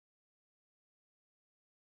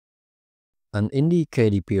An indie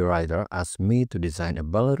KDP writer asked me to design a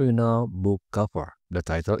ballerina book cover. The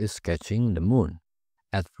title is Catching the Moon.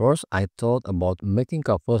 At first, I thought about making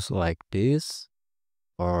covers like this,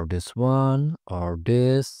 or this one, or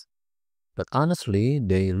this, but honestly,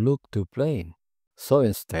 they look too plain. So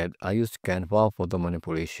instead, I used Canva photo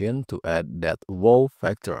manipulation to add that wow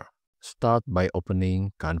factor. Start by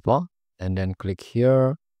opening Canva, and then click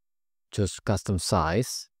here, choose custom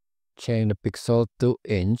size, change the pixel to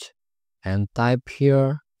inch, and type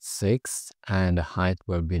here 6 and the height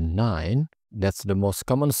will be 9. That's the most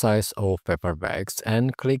common size of paper bags,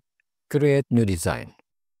 and click create new design.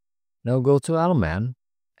 Now go to element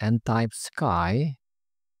and type sky,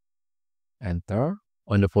 enter.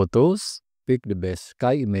 On the photos, pick the best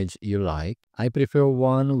sky image you like. I prefer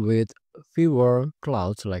one with fewer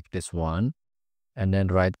clouds like this one, and then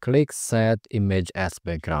right click set image as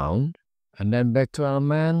background, and then back to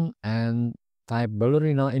element and type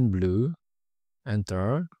ballerina in blue,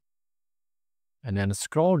 enter, and then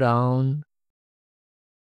scroll down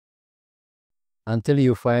until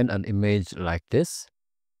you find an image like this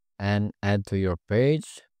and add to your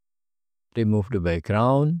page. Remove the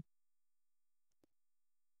background.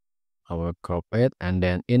 I will crop it and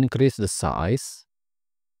then increase the size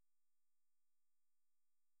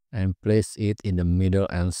and place it in the middle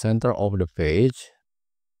and center of the page.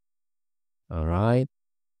 All right.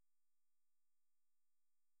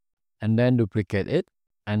 And then duplicate it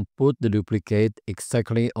and put the duplicate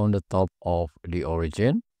exactly on the top of the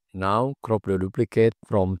origin. Now crop the duplicate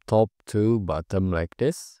from top to bottom like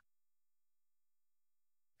this.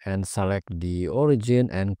 And select the origin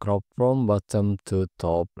and crop from bottom to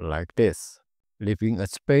top like this, leaving a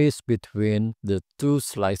space between the two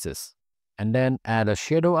slices. And then add a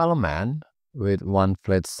shadow element with one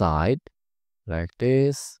flat side like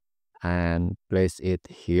this and place it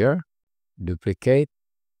here. Duplicate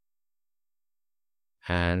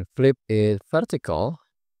and flip it vertical.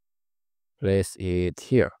 Place it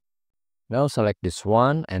here. Now select this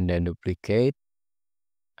one and then duplicate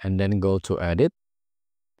and then go to edit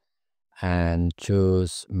and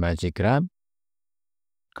choose magic wrap.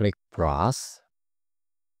 Click brush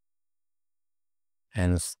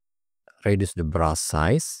and reduce the brush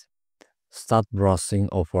size. Start brushing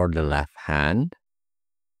over the left hand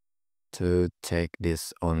to take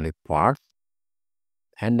this only part,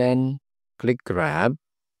 and then click grab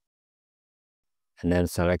and then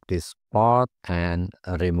select this part and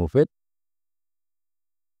remove it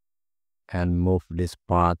and move this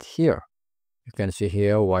part here. You can see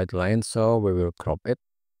here white line, so we will crop it.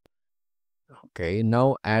 Okay,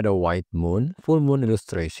 now add a white moon, full moon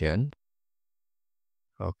illustration.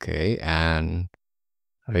 Okay, and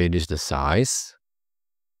reduce the size.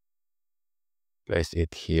 Place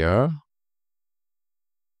it here.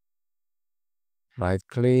 Right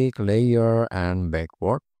click, layer and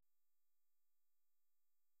backward.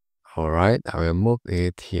 Alright, I will move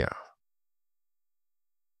it here.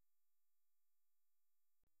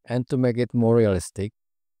 And to make it more realistic,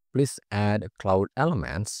 please add cloud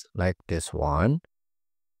elements like this one.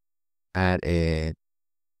 Add it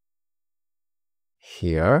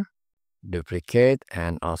here, duplicate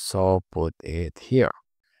and also put it here.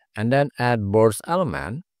 And then add birds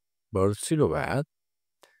element, bird silhouette.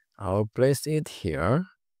 I'll place it here.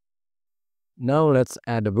 Now let's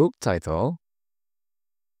add the book title.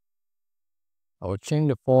 I'll change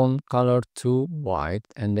the font color to white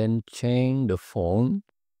and then change the font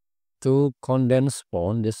to condensed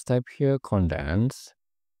font. This type here, condense.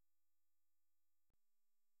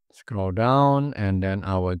 Scroll down and then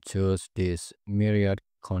I will choose this myriad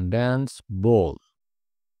condense bold.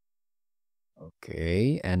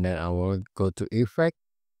 Okay, and then I will go to effect,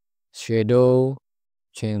 shadow,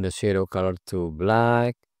 change the shadow color to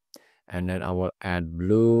black, and then I will add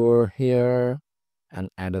blur here and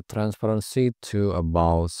add a transparency to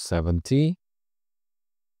about 70.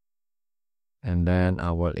 And then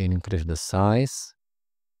I will increase the size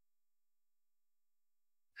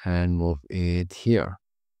and move it here.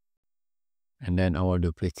 And then I will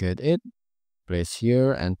duplicate it, place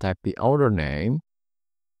here and type the author name.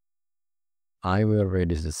 I will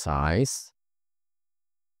reduce the size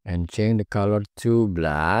and change the color to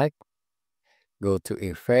black. Go to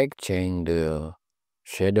effect, change the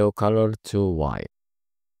shadow color to white.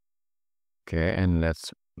 Okay, and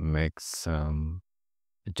let's make some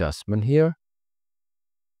adjustment here.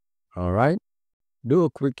 All right, do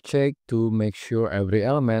a quick check to make sure every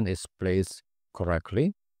element is placed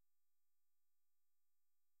correctly.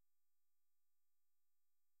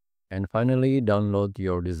 And finally, download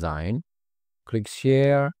your design. Click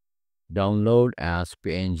share, download as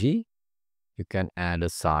PNG. You can add a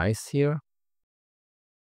size here.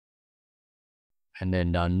 and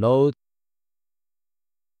then download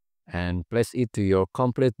and place it to your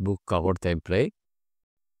complete book cover template.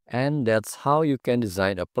 And that's how you can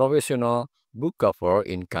design a professional book cover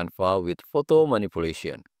in Canva with photo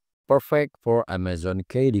manipulation. Perfect for Amazon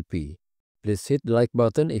KDP. Please hit the like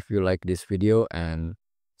button if you like this video and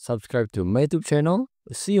subscribe to my YouTube channel.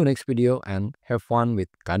 See you next video and have fun with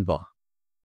Canva.